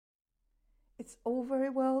It's all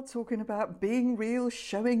very well talking about being real,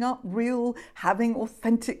 showing up real, having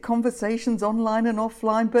authentic conversations online and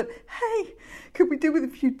offline, but hey, could we do with a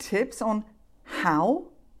few tips on how?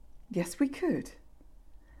 Yes, we could.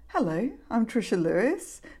 Hello, I'm Trisha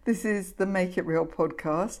Lewis. This is the Make It Real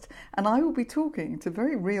podcast, and I will be talking to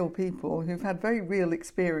very real people who've had very real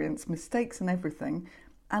experience, mistakes and everything,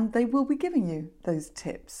 and they will be giving you those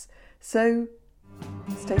tips. So,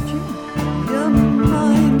 stay tuned. Your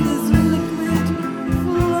mind is liquid,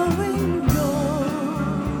 flowing gold.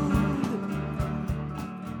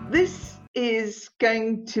 This is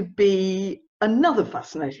going to be another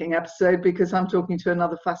fascinating episode because I'm talking to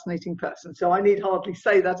another fascinating person. So I need hardly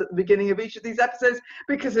say that at the beginning of each of these episodes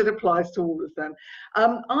because it applies to all of them.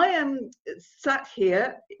 I am sat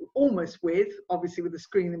here almost obviously with the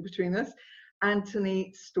screen in between us,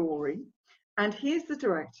 Anthony Storey. And he's the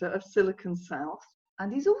director of Silicon South.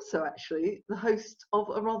 And he's also actually the host of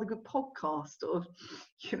a rather good podcast of,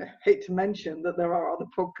 hate to mention that there are other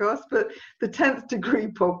podcasts, but the 10th Degree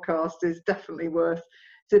podcast is definitely worth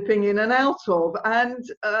dipping in and out of. And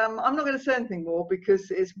I'm not going to say anything more because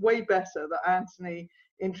it's way better that Anthony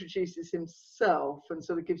introduces himself and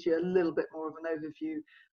sort of gives you a little bit more of an overview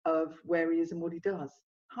of where he is and what he does.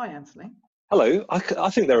 Hi, Anthony. Hello. I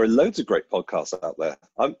think there are loads of great podcasts out there.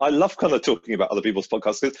 I love kind of talking about other people's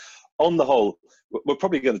podcasts because on the whole, we're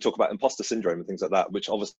probably going to talk about imposter syndrome and things like that, which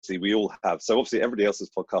obviously we all have. So obviously everybody else's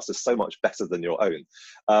podcast is so much better than your own,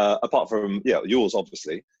 apart from yours,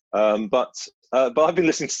 obviously. But I've been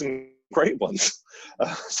listening to some great ones.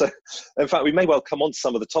 So in fact, we may well come on to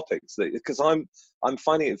some of the topics because I'm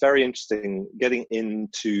finding it very interesting getting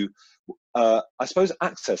into I suppose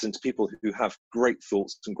access into people who have great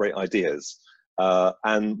thoughts and great ideas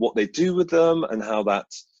and what they do with them and how that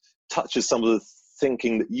touches some of the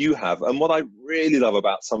thinking that you have. And what I really love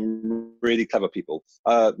about some really clever people,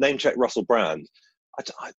 name check Russell Brand.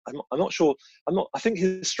 I'm not sure. I think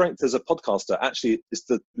his strength as a podcaster actually is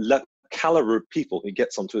the caliber of people he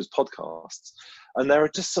gets onto his podcasts. And there are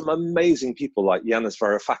just some amazing people like Yanis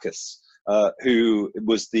Varoufakis, who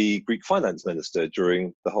was the Greek finance minister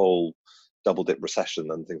during the whole double dip recession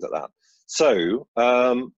and things like that. So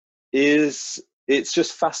it's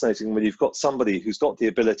just fascinating when you've got somebody who's got the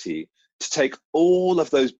ability to take all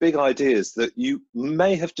of those big ideas that you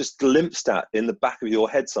may have just glimpsed at in the back of your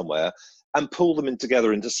head somewhere and pull them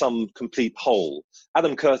together into some complete whole.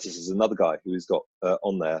 Adam Curtis is another guy who's got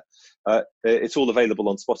on there. It's all available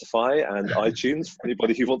on Spotify and iTunes for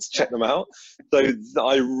anybody who wants to check them out. So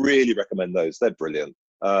I really recommend those. They're brilliant.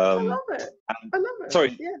 I love it. I love it.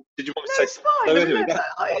 Sorry, yeah. Did you want me to say? It's fine. No, anyway,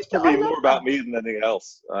 that's probably more about me than anything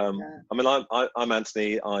else. Yeah. I mean, I'm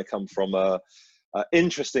Anthony. I come from a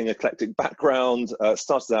interesting, eclectic background.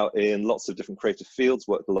 Started out in lots of different creative fields.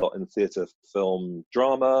 Worked a lot in theatre, film,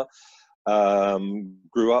 drama.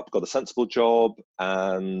 Grew up, got a sensible job,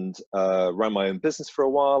 and ran my own business for a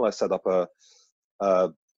while. I set up a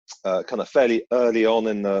kind of fairly early on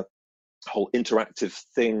in the whole interactive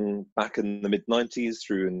thing back in the mid-90s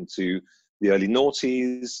through into the early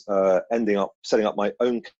noughties, ending up setting up my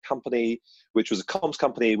own company, which was a comms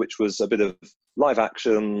company, which was a bit of live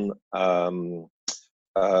action,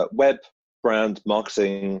 web, brand,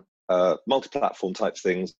 marketing, multi-platform type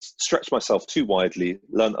things, stretched myself too widely,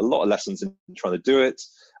 learned a lot of lessons in trying to do it,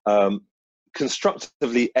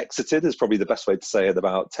 constructively exited is probably the best way to say it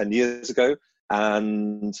about 10 years ago.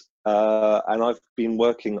 And I've been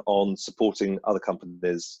working on supporting other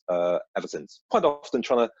companies ever since, quite often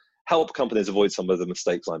trying to help companies avoid some of the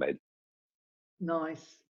mistakes I made.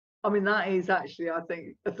 Nice. I mean, that is actually, I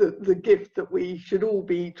think, the gift that we should all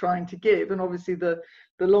be trying to give. And obviously, the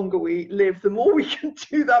longer we live, the more we can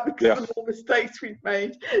do that because the more mistakes we've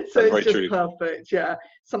made. So it's just perfect. Yeah.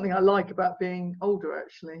 Something I like about being older,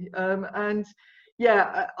 actually. And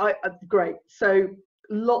yeah, great. So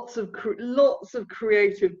lots of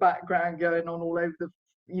creative background going on all over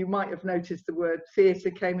you might have noticed the word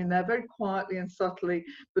theatre came in there very quietly and subtly,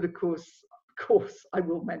 but of course I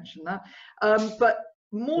will mention that. But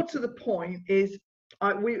more to the point is,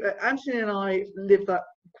 Anthony and I live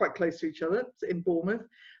quite close to each other in Bournemouth.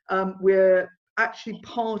 We're actually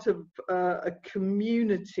part of a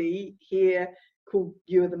community here called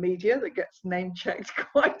You Are the Media that gets name checked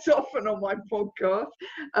quite often on my podcast.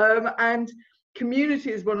 And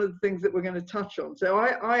community is one of the things that we're going to touch on. So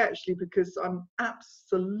I actually, because I'm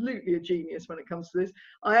absolutely a genius when it comes to this,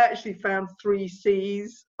 I actually found 3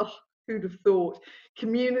 C's. Oh, who'd have thought?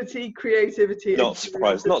 Community, creativity. Not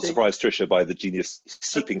surprised, Trisha, by the genius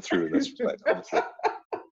seeping through in this respect, honestly.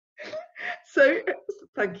 So,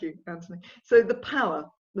 thank you, Anthony. So the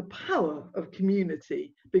power of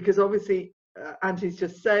community, because obviously Anthony's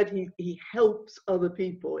just said, he helps other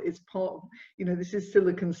people. It's part of, this is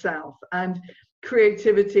Silicon South, and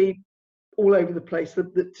creativity all over the place.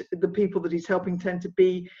 The people that he's helping tend to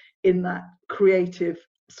be in that creative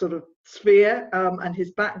sort of sphere, and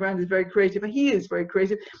his background is very creative, and he is very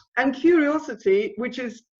creative. And curiosity, which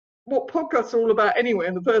is what podcasts are all about anyway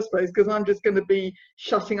in the first place, because I'm just going to be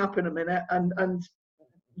shutting up in a minute and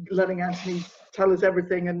letting Anthony tell us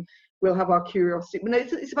everything, and we'll have our curiosity. But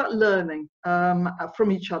it's about learning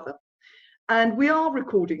from each other. And we are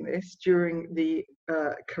recording this during the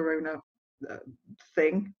corona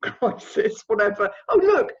thing, crisis, whatever. Oh,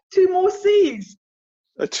 look, 2 more C's.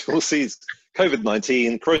 2 more C's.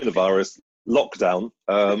 COVID-19, coronavirus, lockdown.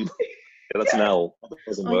 That's an L. That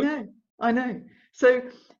doesn't work. I know. So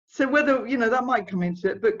whether, that might come into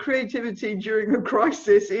it, but creativity during a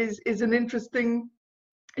crisis is an interesting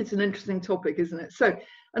topic, isn't it? So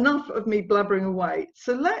enough of me blabbering away.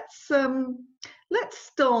 So let's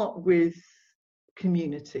start with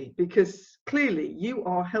community, because clearly you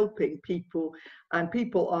are helping people and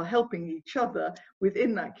people are helping each other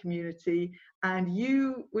within that community. And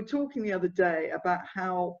you were talking the other day about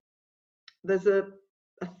how there's a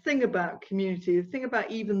thing about community, a thing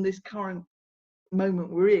about even this current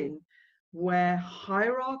moment we're in, where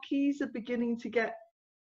hierarchies are beginning to get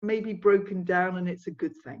maybe broken down, and it's a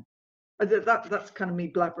good thing. That's kind of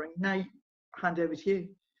me blabbering. Now, hand over to you.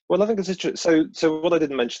 Well, I think it's interesting. So what I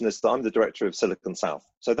didn't mention is that I'm the director of Silicon South.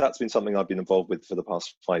 So that's been something I've been involved with for the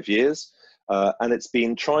past 5 years. And it's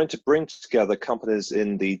been trying to bring together companies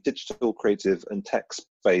in the digital, creative and tech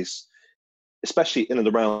space, especially in and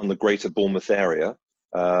around the greater Bournemouth area,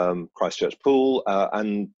 Christchurch Pool,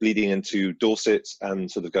 and bleeding into Dorset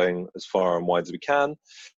and sort of going as far and wide as we can.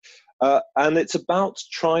 And it's about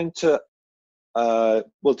trying to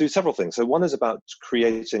do several things. So one is about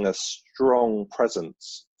creating a strong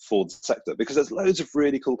presence for the sector, because there's loads of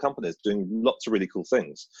really cool companies doing lots of really cool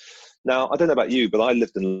things. Now, I don't know about you, but I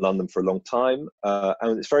lived in London for a long time,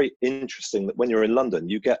 and it's very interesting that when you're in London,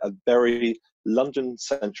 you get a very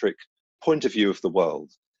London-centric point of view of the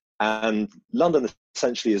world. And London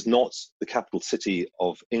essentially is not the capital city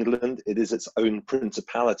of England. It is its own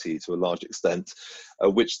principality to a large extent,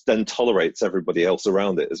 which then tolerates everybody else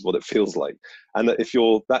around it, is what it feels like. And if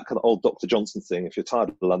you're that kind of old Dr. Johnson thing, if you're tired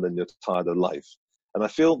of London, you're tired of life. And I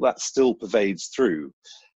feel that still pervades through.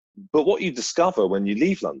 But what you discover when you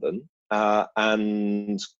leave London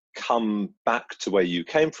and come back to where you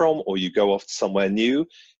came from, or you go off to somewhere new,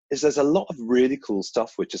 is there's a lot of really cool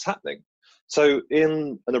stuff which is happening. So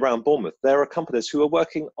in and around Bournemouth, there are companies who are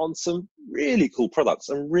working on some really cool products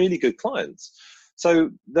and really good clients. So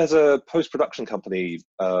there's a post-production company,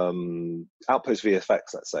 Outpost VFX,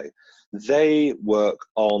 let's say. They work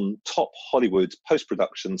on top Hollywood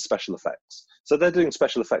post-production special effects. So they're doing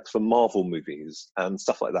special effects for Marvel movies and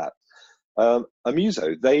stuff like that.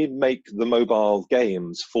 Amuso, they make the mobile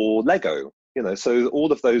games for Lego. So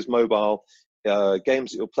all of those mobile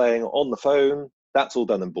games that you're playing on the phone, that's all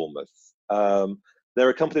done in Bournemouth. There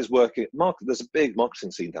are companies working, there's a big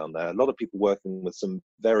marketing scene down there. A lot of people working with some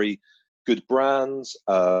very good brands,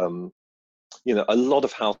 a lot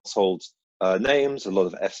of household names, a lot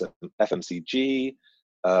of FMCG.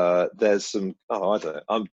 There's some, I don't know,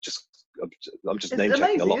 I'm just name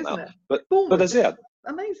checking a lot now. But there's,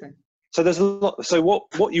 amazing. So there's a lot. So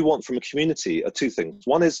what you want from a community are 2 things.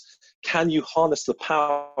 One is, can you harness the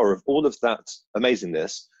power of all of that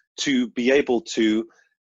amazingness to be able to,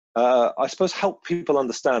 I suppose, help people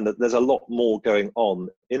understand that there's a lot more going on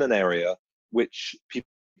in an area which people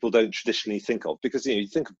don't traditionally think of. Because you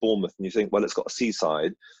think of Bournemouth and you think, well, it's got a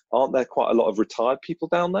seaside. Aren't there quite a lot of retired people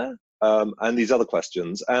down there? And these other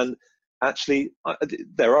questions. And actually,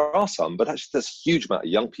 there are some, but actually there's a huge amount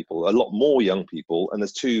of young people, a lot more young people, and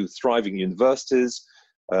there's 2 thriving universities.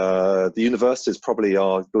 The universities probably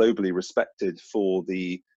are globally respected for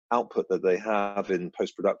the output that they have in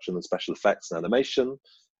post-production and special effects and animation.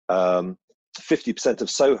 50% of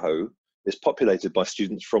Soho is populated by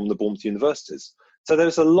students from the Bournemouth universities. So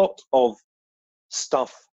there's a lot of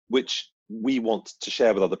stuff which we want to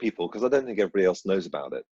share with other people, because I don't think everybody else knows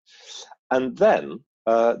about it. And then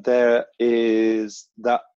there is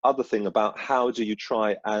that other thing about how do you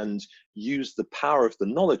try and use the power of the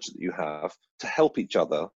knowledge that you have to help each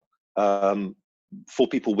other for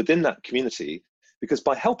people within that community, because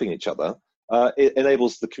by helping each other, it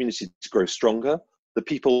enables the community to grow stronger. The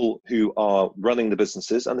people who are running the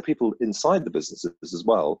businesses and the people inside the businesses as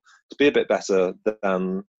well, to be a bit better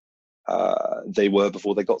than they were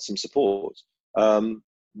before they got some support.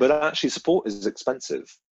 But actually support is expensive,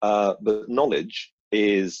 but knowledge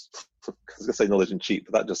is, I was going to say knowledge and cheat,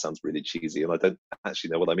 but that just sounds really cheesy, and I don't actually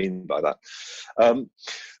know what I mean by that.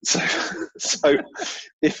 So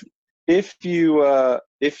if you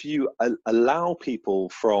allow people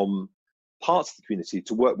from parts of the community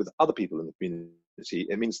to work with other people in the community,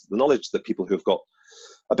 it means the knowledge that people who have got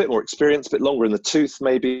a bit more experience, a bit longer in the tooth,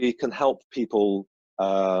 maybe can help people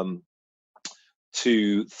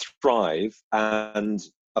to thrive and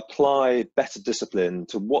apply better discipline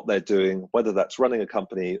to what they're doing, whether that's running a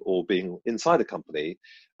company or being inside a company,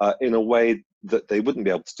 in a way that they wouldn't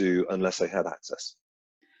be able to do unless they had access.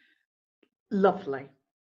 Lovely.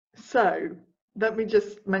 So let me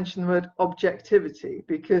just mention the word objectivity,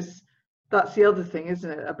 because that's the other thing, isn't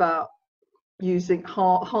it, about using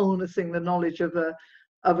harnessing the knowledge of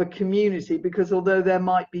a community, because although there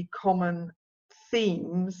might be common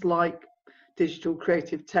themes like digital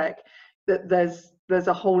creative tech, that there's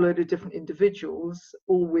a whole load of different individuals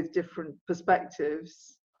all with different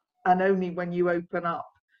perspectives, and only when you open up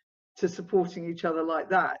to supporting each other like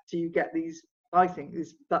that do you get these, I think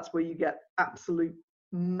that's where you get absolute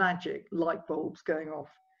magic light bulbs going off.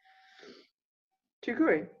 Do you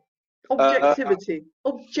agree? Objectivity.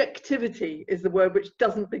 Objectivity is the word which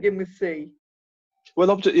doesn't begin with C.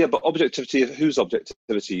 Well, but objectivity, whose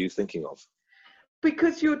objectivity are you thinking of?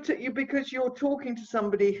 Because you're talking to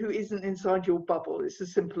somebody who isn't inside your bubble. It's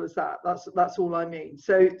as simple as that. That's all I mean.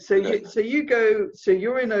 So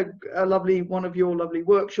you're in a lovely one of your lovely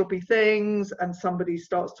workshopy things, and somebody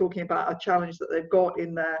starts talking about a challenge that they've got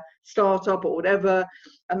in their startup or whatever,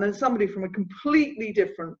 and then somebody from a completely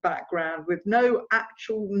different background with no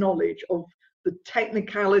actual knowledge of the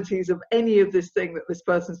technicalities of any of this thing that this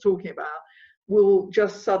person's talking about will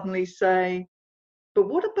just suddenly say, but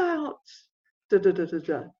what about da, da, da, da,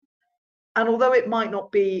 da. And although it might not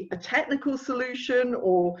be a technical solution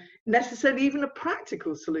or necessarily even a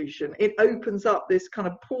practical solution, it opens up this kind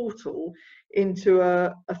of portal into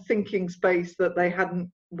a thinking space that they hadn't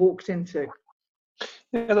walked into.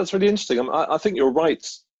 Yeah, that's really interesting. I think you're right,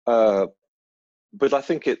 but I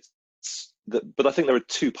think I think there are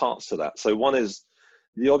two parts to that. So one is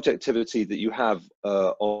the objectivity that you have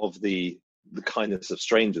of the kindness of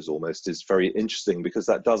strangers almost is very interesting, because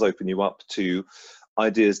that does open you up to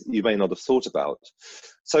ideas that you may not have thought about.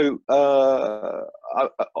 So on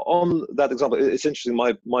that example, it's interesting.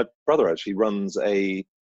 My brother actually runs a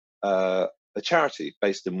charity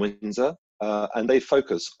based in Windsor, and they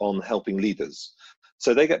focus on helping leaders.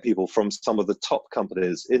 So they get people from some of the top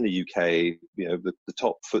companies in the UK, the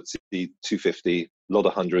top FTSE 250, a lot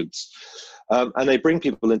of hundreds, and they bring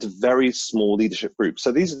people into very small leadership groups.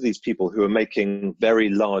 So these are these people who are making very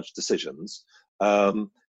large decisions,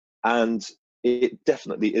 and it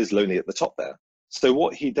definitely is lonely at the top there. So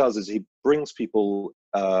what he does is he brings people,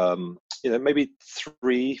 maybe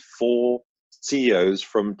 3-4 CEOs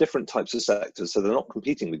from different types of sectors, so they're not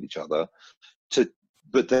competing with each other,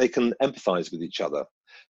 but they can empathize with each other.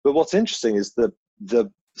 But what's interesting is the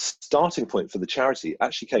starting point for the charity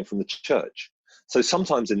actually came from the church. So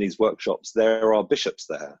sometimes in these workshops, there are bishops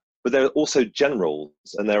there, but there are also generals,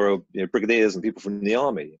 and there are brigadiers and people from the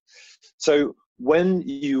army. So when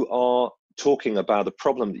you are talking about a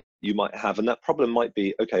problem that you might have, and that problem might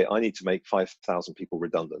be, okay, I need to make 5,000 people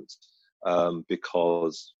redundant,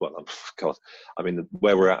 because, well, God, I mean,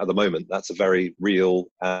 where we're at the moment, that's a very real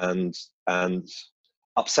and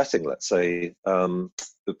upsetting, let's say,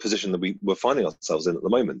 the position that we're finding ourselves in at the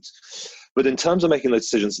moment. But in terms of making those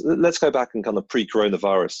decisions, let's go back and kind of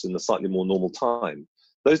pre-coronavirus in a slightly more normal time.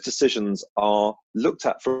 Those decisions are looked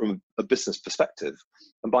at from a business perspective.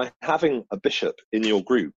 And by having a bishop in your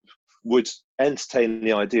group would entertain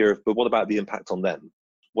the idea of, but what about the impact on them?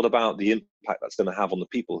 What about the impact that's going to have on the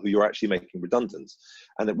people who you're actually making redundant?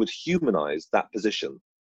 And it would humanize that position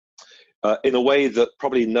in a way that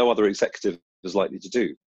probably no other executive is likely to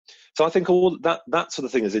do. So I think all that sort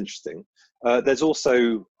of thing is interesting. There's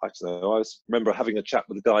also, I don't know, I remember having a chat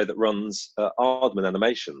with a guy that runs Aardman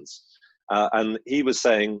Animations, and he was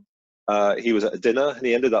saying he was at a dinner and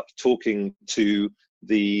he ended up talking to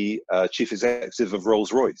the chief executive of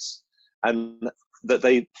Rolls-Royce, and that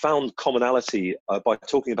they found commonality by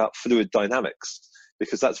talking about fluid dynamics,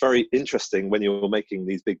 because that's very interesting when you're making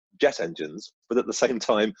these big jet engines, but at the same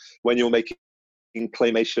time, when you're making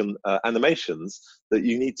claymation animations, that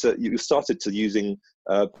you started to using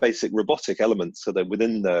basic robotic elements so that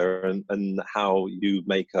within there, and how you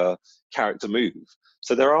make a character move.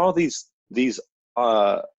 So there are these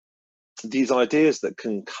ideas that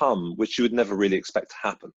can come which you would never really expect to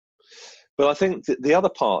happen. But I think the other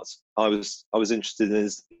part I was interested in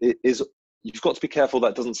is you've got to be careful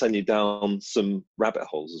that doesn't send you down some rabbit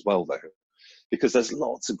holes as well, though, because there's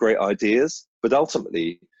lots of great ideas, but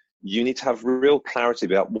ultimately you need to have real clarity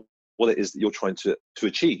about what it is that you're trying to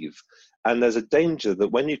achieve. And there's a danger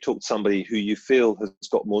that when you talk to somebody who you feel has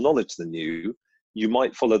got more knowledge than you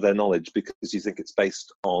might follow their knowledge because you think it's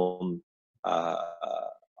based on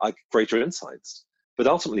greater insights. But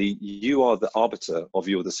ultimately, you are the arbiter of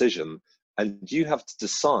your decision, and you have to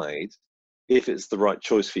decide if it's the right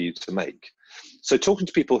choice for you to make. So talking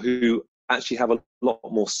to people who actually have a lot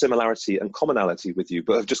more similarity and commonality with you,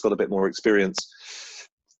 but have just got a bit more experience,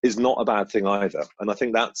 is not a bad thing either. And I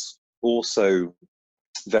think that's also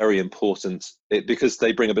very important because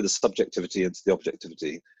they bring a bit of subjectivity into the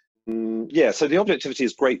objectivity. Yeah, so the objectivity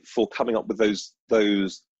is great for coming up with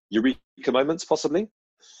those eureka moments, possibly.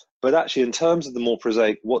 But actually, in terms of the more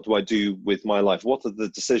prosaic, what do I do with my life? What are the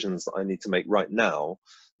decisions that I need to make right now?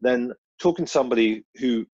 Then talking to somebody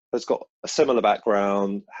who has got a similar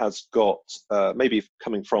background, has got maybe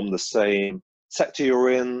coming from the same sector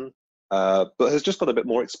you're in, but has just got a bit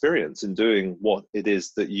more experience in doing what it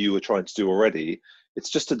is that you are trying to do already.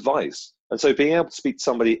 It's just advice. And so being able to speak to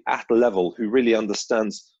somebody at a level who really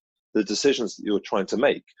understands the decisions that you're trying to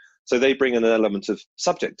make. So they bring in an element of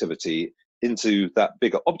subjectivity into that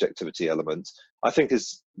bigger objectivity element, I think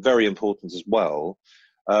is very important as well,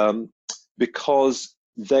 because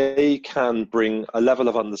they can bring a level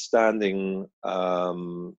of understanding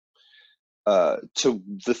to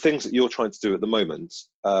the things that you're trying to do at the moment,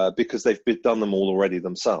 because they've done them all already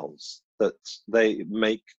themselves, that they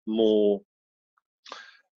make more,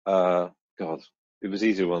 God, it was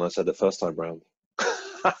easier when I said it first time round.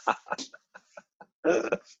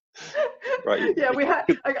 Right. Yeah, we had.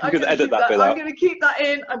 You can edit that bit out. I'm going to keep that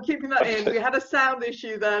in. I'm keeping that in. We had a sound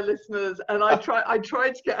issue there, listeners, and I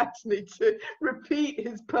tried to get Anthony to repeat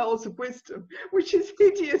his pearls of wisdom, which is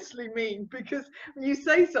hideously mean, because you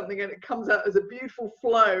say something and it comes out as a beautiful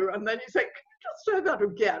flow, and then you say, "Can you just say that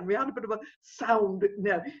again?" We had a bit of a sound.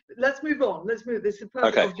 No, let's move on. Let's move. This is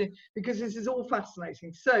perfect opportunity, because this is all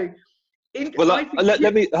fascinating. So.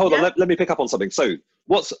 Let me hold on. Let me pick up on something. So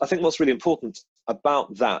I think what's really important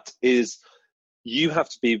about that is you have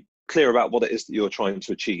to be clear about what it is that you're trying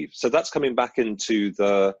to achieve. So that's coming back into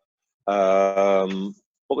the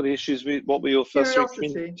what were the issues? What were your first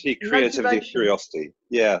three? Creativity, curiosity.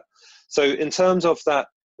 Yeah. So in terms of that,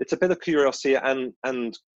 it's a bit of curiosity and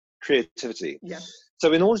creativity. Yeah.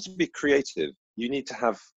 So in order to be creative, you need to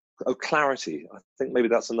have clarity. I think maybe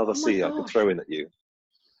that's another C I could throw in at you.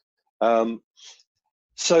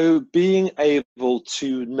 So being able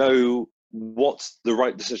to know what the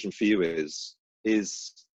right decision for you is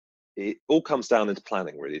it all comes down into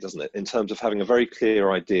planning, really, doesn't it? In terms of having a very clear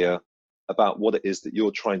idea about what it is that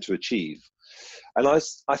you're trying to achieve. And I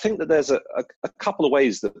think that there's a couple of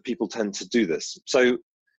ways that people tend to do this. So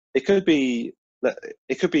it could be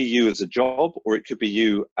you as a job, or it could be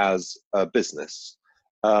you as a business,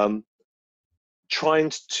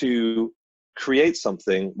 trying to create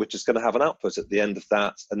something which is going to have an output at the end of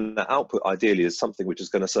that, and that output ideally is something which is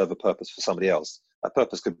going to serve a purpose for somebody else. That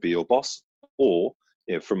purpose could be your boss, or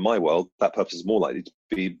from my world, that purpose is more likely to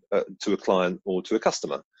be to a client or to a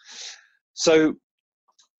customer. So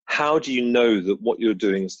how do you know that what you're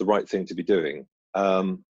doing is the right thing to be doing?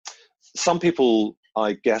 Some people,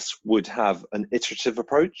 I guess, would have an iterative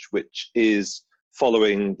approach, which is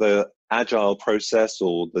following the agile process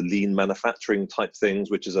or the lean manufacturing type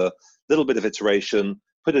things, which is a little bit of iteration,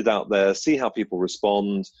 put it out there, see how people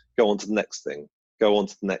respond, go on to the next thing, go on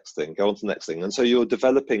to the next thing, go on to the next thing. And so you're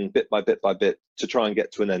developing bit by bit by bit to try and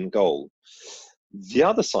get to an end goal. The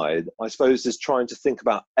other side, I suppose, is trying to think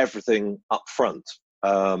about everything up front.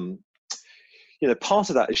 Part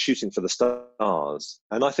of that is shooting for the stars.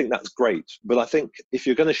 And I think that's great. But I think if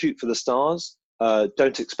you're going to shoot for the stars,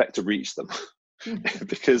 don't expect to reach them.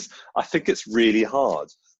 Because I think it's really hard.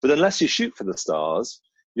 But unless you shoot for the stars,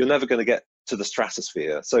 you're never going to get to the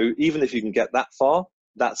stratosphere. So even if you can get that far,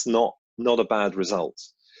 that's not a bad result.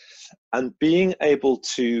 And being able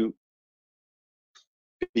to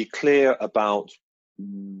be clear about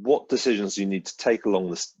what decisions you need to take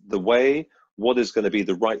along the way, what is going to be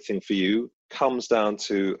the right thing for you, comes down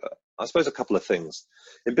to, I suppose, a couple of things.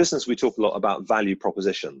 In business, we talk a lot about value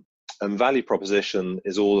proposition. And value proposition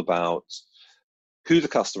is all about who the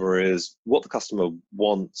customer is, what the customer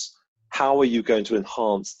wants, how are you going to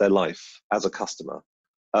enhance their life as a customer?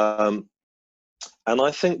 And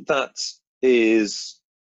I think that is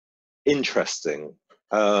interesting.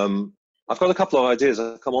 I've got a couple of ideas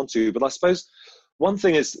I'll come on to, but I suppose one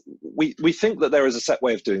thing is we think that there is a set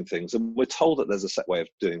way of doing things, and we're told that there's a set way of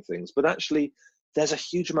doing things, but actually there's a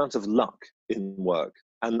huge amount of luck in work.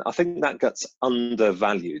 And I think that gets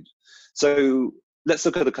undervalued. So let's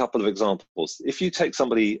look at a couple of examples. If you take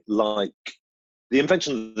somebody like the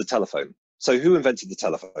invention of the telephone. So who invented the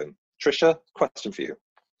telephone? Trisha, question for you.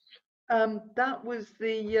 That was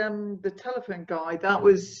the telephone guy. That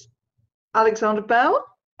was Alexander Bell.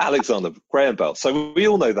 Alexander Graham Bell. So we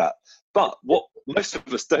all know that. But what most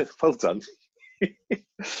of us don't, well done,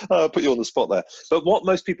 put you on the spot there. But what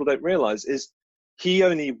most people don't realize is he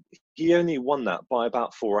only won that by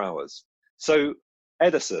about 4 hours. So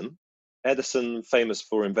Edison, famous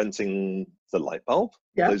for inventing the light bulb,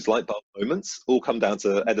 those light bulb moments all come down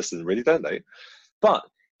to Edison, really, don't they? But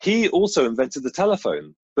he also invented the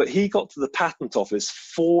telephone, but he got to the patent office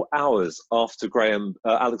 4 hours after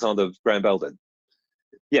Alexander Graham Bell did.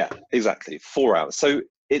 Yeah, exactly, 4 hours.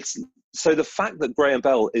 So the fact that Graham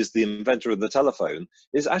Bell is the inventor of the telephone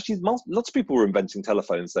is actually, lots of people were inventing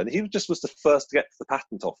telephones then. He just was the first to get to the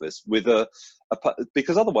patent office with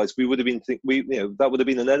because otherwise we would have been that would have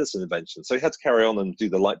been an Edison invention. So he had to carry on and do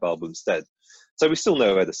the light bulb instead. So we still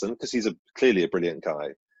know Edison because he's clearly a brilliant guy.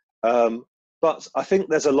 But I think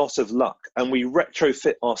there's a lot of luck, and we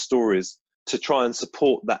retrofit our stories to try and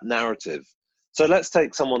support that narrative. So let's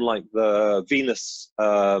take someone like the Venus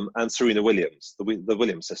and Serena Williams, the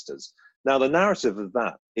Williams sisters. Now, the narrative of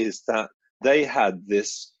that is that they had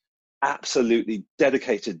this absolutely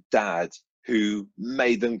dedicated dad who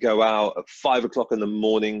made them go out at 5 o'clock in the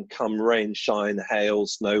morning, come rain, shine, hail,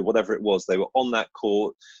 snow, whatever it was. They were on that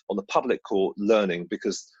court, on the public court, learning,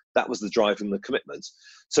 because that was the drive and the commitment.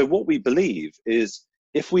 So what we believe is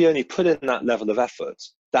if we only put in that level of effort,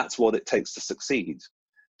 that's what it takes to succeed.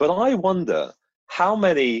 But I wonder, how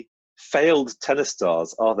many failed tennis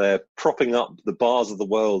stars are there propping up the bars of the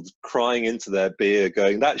world, crying into their beer,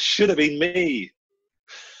 going, that should have been me?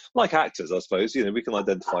 Like actors, I suppose, we can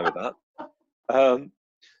identify with that.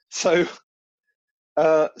 So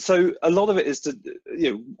a lot of it is to,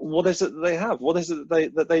 what is it that they have? What is it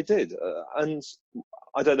that they did? And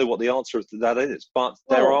I don't know what the answer to that is, but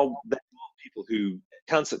there are people who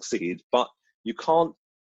can succeed, but you can't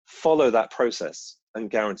follow that process and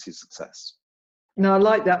guarantee success. No, I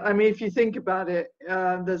like that. I mean, if you think about it,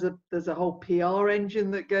 there's a whole PR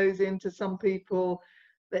engine that goes into some people.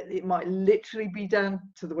 That it might literally be down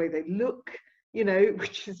to the way they look,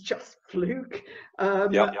 which is just fluke.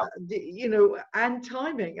 And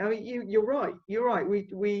timing. I mean, you're right. You're right.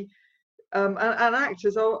 We and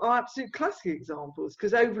actors are absolute classic examples,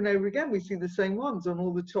 because over and over again we see the same ones on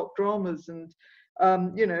all the top dramas, and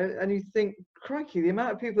and you think, crikey, the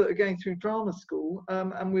amount of people that are going through drama school,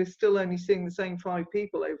 and we're still only seeing the same 5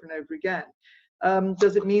 people over and over again.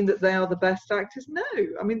 Does it mean that they are the best actors? No.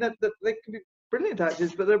 I mean, that they can be brilliant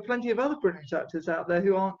actors, but there are plenty of other brilliant actors out there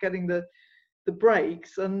who aren't getting the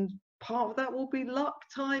breaks, and part of that will be luck,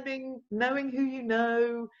 timing, knowing who you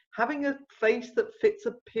know, having a face that fits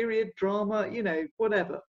a period drama,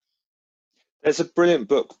 whatever. There's a brilliant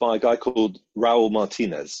book by a guy called Raul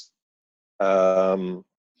Martinez, called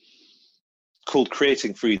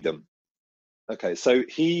Creating Freedom. Okay, so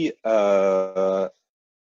he,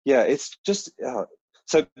 it's just,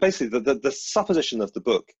 so basically the supposition of the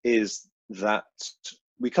book is that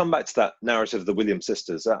we come back to that narrative of the Williams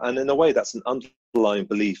sisters, and in a way that's an underlying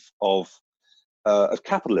belief of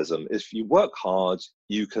capitalism. If you work hard,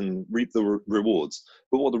 you can reap the rewards.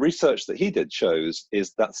 But what the research that he did shows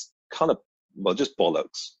is that's kind of, just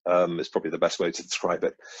bollocks, is probably the best way to describe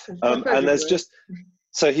it. And there's just,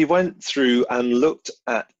 so he went through and looked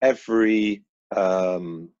at every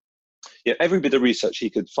bit of research he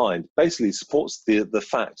could find, basically supports the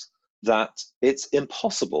fact that it's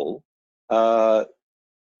impossible,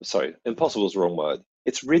 impossible is the wrong word.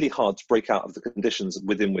 It's really hard to break out of the conditions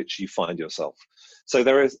within which you find yourself. So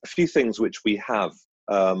there are a few things which we have,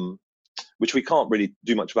 which we can't really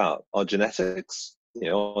do much about. Our genetics,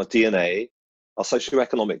 our DNA, our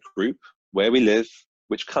socioeconomic group, where we live,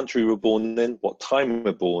 which country we're born in, what time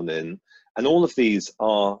we're born in, and all of these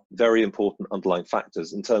are very important underlying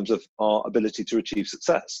factors in terms of our ability to achieve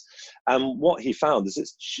success. And what he found is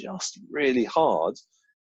it's just really hard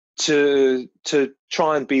to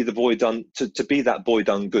try and be the boy done, to be that boy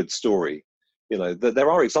done good story.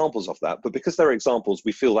 There are examples of that, but because there are examples,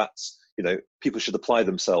 we feel that's, people should apply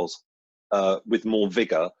themselves with more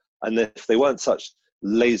vigor. And if they weren't such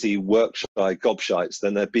lazy, work-shy gobshites,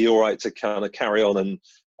 then they'd be all right to kind of carry on. And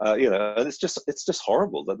and it's just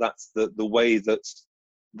horrible that that's the way that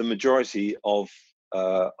the majority of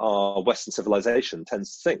our Western civilization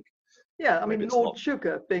tends to think. Yeah, I mean, Lord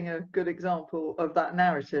Sugar being a good example of that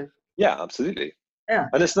narrative. Yeah, absolutely. Yeah,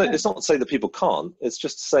 and it's not to say that people can't. It's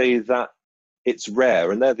just to say that it's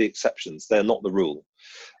rare, and they're the exceptions. They're not the rule.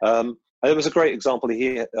 And there was a great example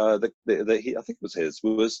he, I think it was his,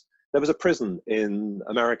 was there was a prison in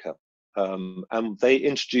America, and they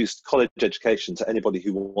introduced college education to anybody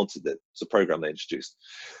who wanted it. It's a program they introduced.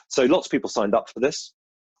 So lots of people signed up for this.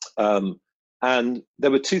 And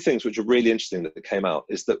there were two things which were really interesting that came out,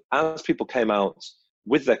 is that as people came out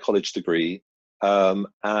with their college degree,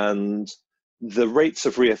 and the rates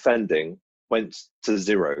of reoffending went to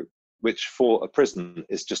 0, which for a prison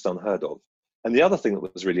is just unheard of. And the other thing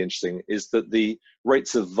that was really interesting is that the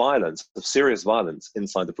rates of violence, of serious violence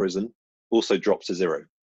inside the prison, also dropped to 0.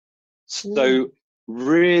 So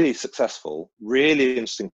really successful, really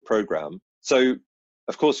interesting program. So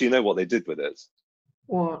of course, you know what they did with it.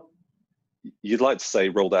 What? You'd like to say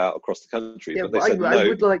rolled out across the country, Yeah, but they said no. I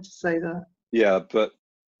would like to say that. Yeah, but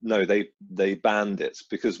no, they banned it,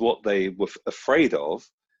 because what they were afraid of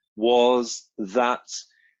was that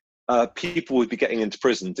people would be getting into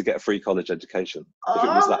prison to get a free college education if it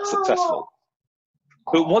was that successful.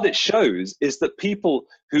 But what it shows is that people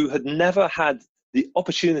who had never had the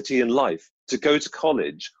opportunity in life to go to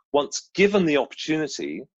college, once given the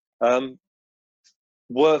opportunity,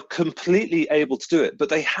 were completely able to do it, but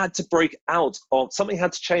they had to break out of something,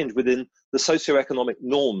 had to change within the socioeconomic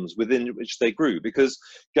norms within which they grew, because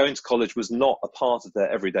going to college was not a part of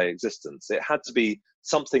their everyday existence. It had to be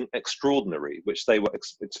something extraordinary, which they were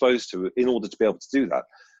exposed to in order to be able to do that.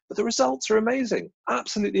 But the results are amazing,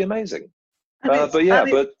 absolutely amazing. But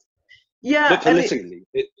politically,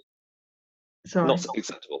 it's not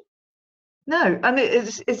acceptable. No, and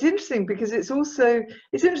it's interesting because it's interesting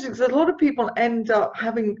because a lot of people end up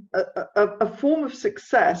having a form of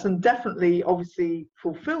success, and definitely obviously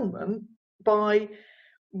fulfillment, by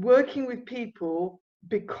working with people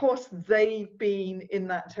because they've been in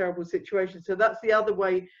that terrible situation. So that's the other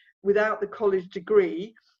way. Without the college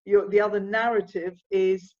degree, the other narrative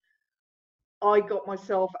is, I got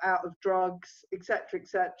myself out of drugs, etc.,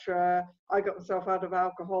 etc. I got myself out of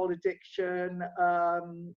alcohol addiction,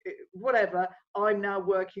 whatever. I'm now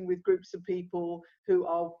working with groups of people who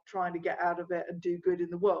are trying to get out of it and do good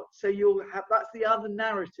in the world. So you'll have, that's the other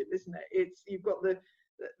narrative, isn't it? It's, you've got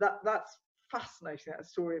that's fascinating, that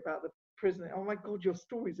story about the prison. Oh my God, your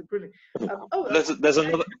stories are brilliant. There's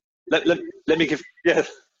another. Let me give. Yeah.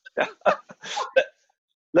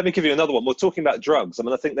 Let me give you another one. We're talking about drugs. I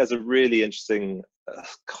mean, I think there's a really interesting,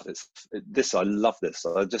 I love this.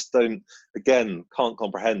 I just can't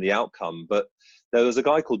comprehend the outcome. But there was a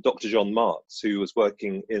guy called Dr. John Marks who was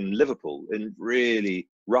working in Liverpool, in really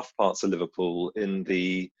rough parts of Liverpool in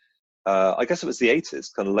the, I guess it was the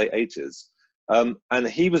 80s, kind of late 80s. And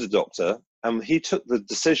he was a doctor, and he took the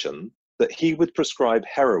decision that he would prescribe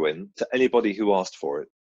heroin to anybody who asked for it,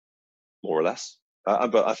 more or less.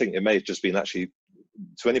 But I think it may have just been actually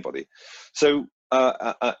to anybody. So,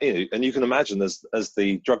 and you can imagine as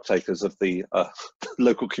the drug takers of the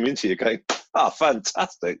local community are going,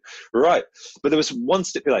 fantastic, right. But there was one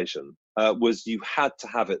stipulation, was you had to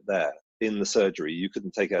have it there in the surgery. You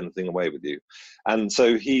couldn't take anything away with you. And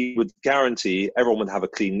so he would guarantee everyone would have a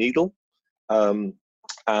clean needle. And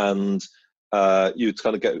you'd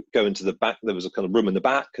kind of go into the back. There was a kind of room in the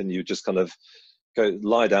back, and you just kind of go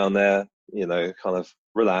lie down there, kind of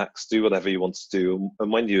relax, do whatever you want to do.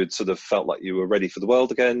 And when you had sort of felt like you were ready for the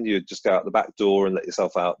world again, you'd just go out the back door and let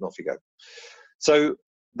yourself out, and off you go. So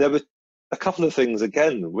there were a couple of things,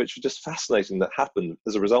 again, which were just fascinating that happened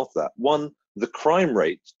as a result of that. One, the crime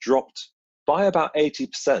rate dropped by about 80%,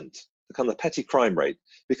 the kind of petty crime rate,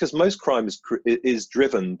 because most crime is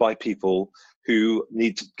driven by people who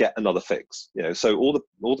need to get another fix. So all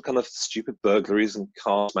the kind of stupid burglaries and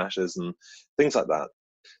car smashes and things like that.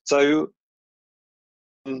 So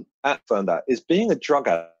I found that is being a drug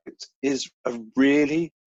addict is a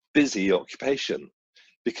really busy occupation,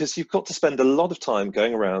 because you've got to spend a lot of time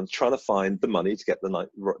going around trying to find the money to get the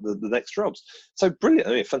next jobs. So brilliant,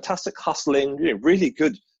 I mean, fantastic hustling, really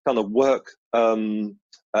good kind of work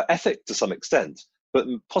ethic to some extent, but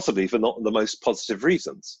possibly for not the most positive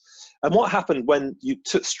reasons. And what happened when you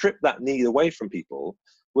stripped that need away from people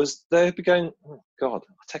was they'd be going, oh God,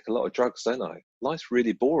 I take a lot of drugs, don't I? Life's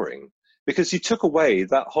really boring. Because you took away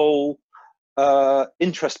that whole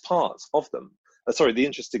interest part of them. The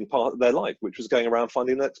interesting part of their life, which was going around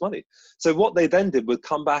finding the next money. So what they then did was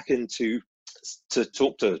come back to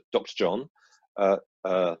talk to Dr. John,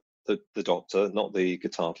 the doctor, not the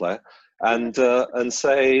guitar player, and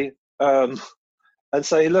say,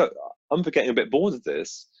 look, I'm getting a bit bored of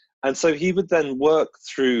this. And so he would then work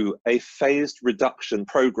through a phased reduction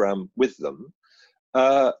program with them,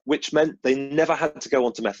 which meant they never had to go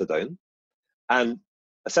onto methadone. And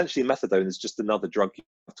essentially, methadone is just another drug you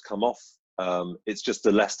have to come off. It's just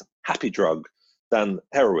a less happy drug than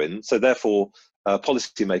heroin. So therefore,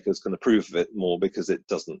 policymakers can approve of it more because it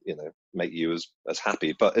doesn't, make you as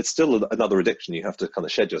happy. But it's still another addiction you have to kind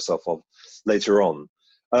of shed yourself of later on.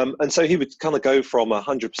 And so he would kind of go from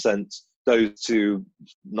 100% dose to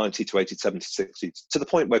 90 to 80, 70, 60, to the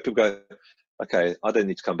point where people go, okay, I don't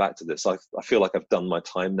need to come back to this. I feel like I've done my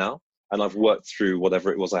time now, and I've worked through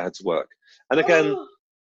whatever it was I had to work. And again,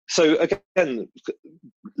 so again,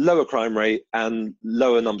 lower crime rate and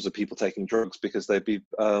lower numbers of people taking drugs because they'd be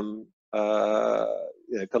kind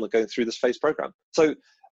of going through this phase program. So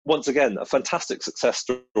once again, a fantastic success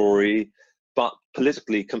story, but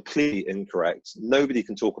politically completely incorrect. Nobody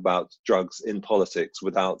can talk about drugs in politics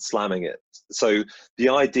without slamming it. So the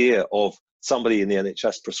idea of somebody in the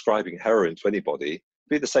NHS prescribing heroin to anybody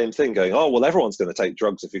be the same thing, going, oh, well, everyone's going to take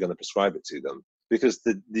drugs if you're going to prescribe it to them, because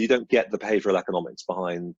you don't get the behavioral economics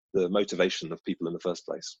behind the motivation of people in the first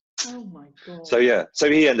place. Oh my God. So yeah,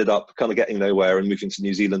 so he ended up kind of getting nowhere and moving to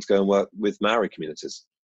New Zealand to go and work with Maori communities.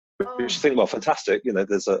 Which you think, well, fantastic,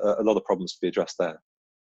 there's a lot of problems to be addressed there.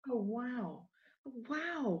 Oh, wow.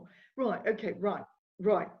 Wow. Right. Okay. Right.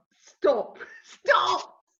 Stop,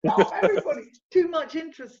 everybody. Too much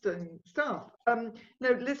interesting stuff. No,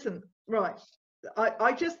 listen, right.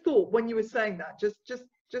 I just thought when you were saying that, just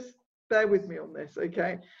bear with me on this,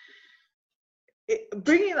 okay?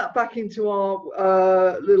 Bringing that back into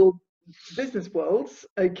our little business worlds,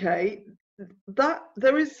 okay, that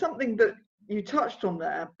there is something that you touched on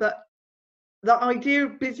there, that idea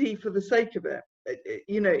of busy for the sake of it,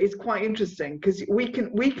 is quite interesting, because we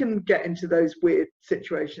can get into those weird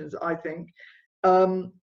situations, I think,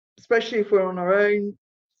 especially if we're on our own,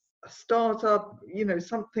 a startup,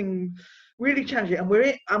 something really challenging, and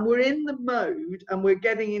we're in the mode, and we're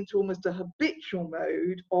getting into almost a habitual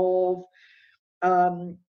mode of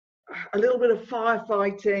a little bit of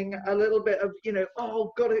firefighting, a little bit of,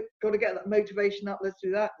 got to get that motivation up. Let's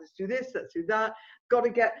do that. Let's do this. Let's do that. Got to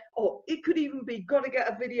get, it could even be, got to get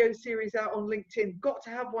a video series out on LinkedIn. Got to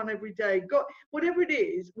have one every day. Whatever it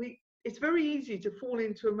is, it's very easy to fall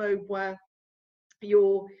into a mode where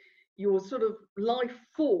your sort of life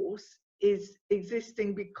force is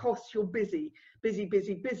existing because you're busy,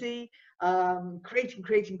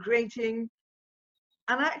 creating,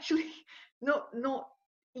 and actually not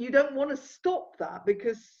you don't want to stop that,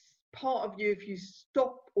 because part of you, if you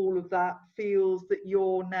stop all of that, feels that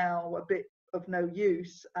you're now a bit of no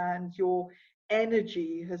use and your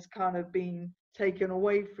energy has kind of been taken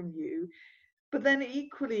away from you. But then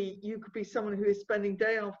equally, you could be someone who is spending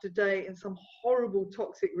day after day in some horrible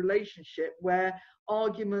toxic relationship where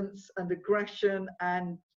arguments and aggression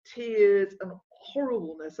and tears and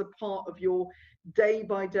horribleness are part of your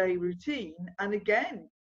day-by-day routine. And again,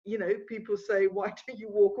 people say, why don't you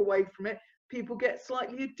walk away from it? People get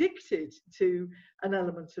slightly addicted to an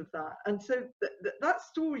element of that. And so that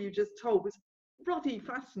story you just told was bloody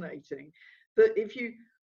fascinating, that if you,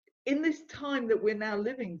 in this time that we're now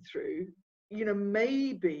living through,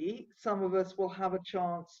 maybe some of us will have a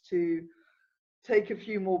chance to take a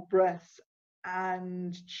few more breaths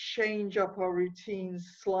and change up our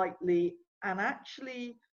routines slightly, and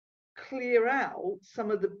actually clear out some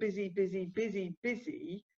of the busy,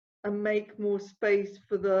 and make more space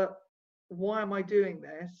for the, why am I doing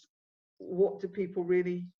this? What do people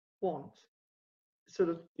really want? Sort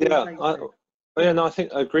of. I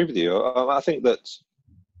think I agree with you. I think that,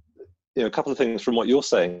 a couple of things from what you're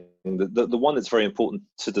saying. The one, it's very important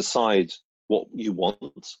to decide what you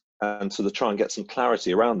want and to try and get some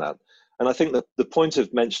clarity around that. And I think that the point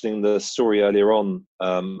of mentioning the story earlier on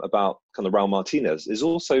about kind of Raul Martinez is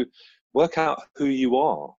also work out who you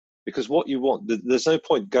are, because what you want, there's no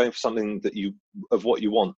point going for something of what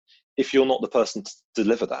you want if you're not the person to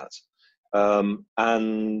deliver that.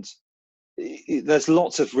 And there's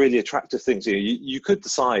lots of really attractive things here. You could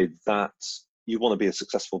decide that you want to be a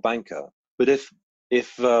successful banker, but if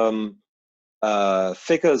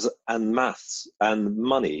figures and maths and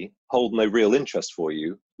money hold no real interest for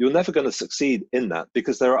you, you're never going to succeed in that,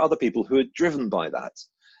 because there are other people who are driven by that.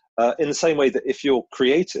 In the same way that if you're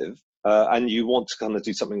creative and you want to kind of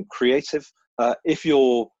do something creative, if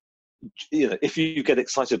you get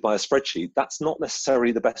excited by a spreadsheet, that's not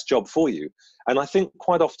necessarily the best job for you. And I think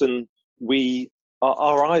quite often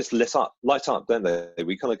our eyes light up, don't they?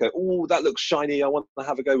 We kind of go, oh, that looks shiny, I want to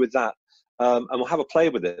have a go with that. And we'll have a play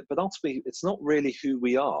with it. But ultimately, it's not really who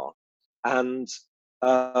we are. And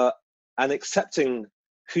accepting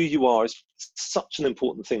who you are is such an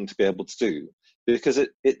important thing to be able to do, because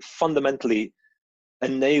it fundamentally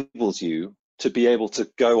enables you to be able to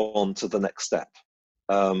go on to the next step.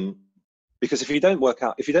 Because if you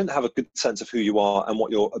don't have a good sense of who you are and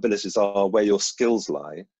what your abilities are, where your skills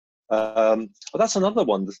lie, Well, that's another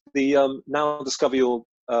one. The Now Discover Your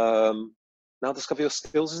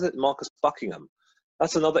Skills, is it? Marcus Buckingham.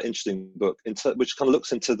 That's another interesting book, which kind of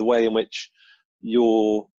looks into the way in which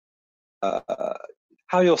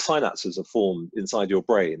how your synapses are formed inside your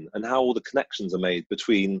brain, and how all the connections are made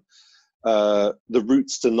between the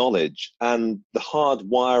roots to knowledge and the hard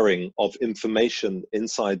wiring of information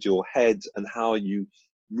inside your head, and how you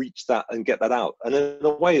reach that and get that out. And in a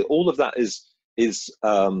way, all of that is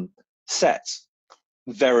set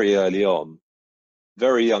very early on,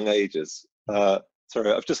 very young ages. Sorry,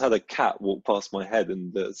 I've just had a cat walk past my head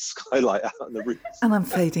in the skylight out in the roof. And I'm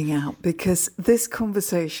fading out because this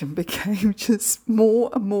conversation became just more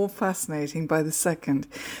and more fascinating by the second.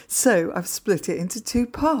 So I've split it into 2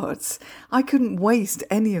 parts. I couldn't waste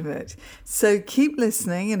any of it. So keep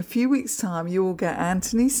listening. In a few weeks' time, you will get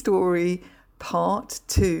Anthony's story, part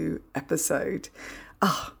 2 episode.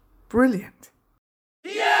 Brilliant.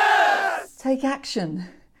 Yes! Take action.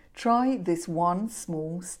 Try this one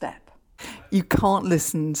small step. You can't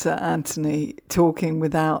listen to Anthony talking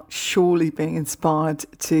without surely being inspired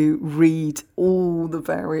to read all the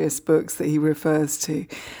various books that he refers to.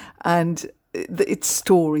 And it's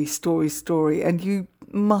story. And you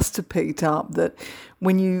must have picked up that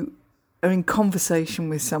when you are in conversation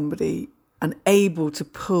with somebody and able to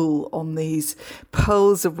pull on these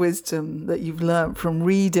pearls of wisdom that you've learned from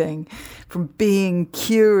reading, from being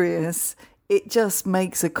curious, it just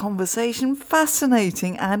makes a conversation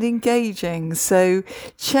fascinating and engaging. So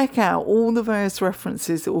check out all the various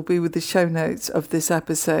references that will be with the show notes of this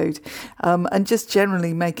episode, and just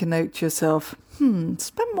generally make a note to yourself,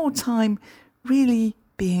 spend more time really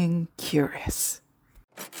being curious.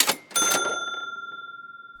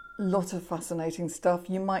 Lot of fascinating stuff.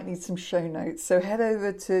 You might need some show notes. So head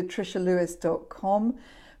over to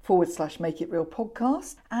trishalewis.com/Make It Real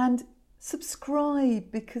podcast and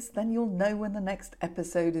subscribe, because then you'll know when the next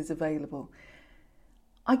episode is available.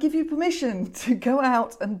 I give you permission to go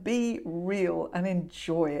out and be real and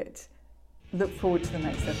enjoy it. Look forward to the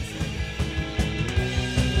next episode.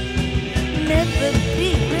 Never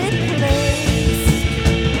be replaced.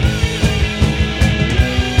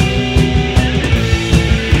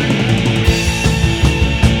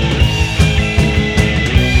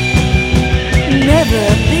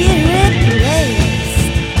 Never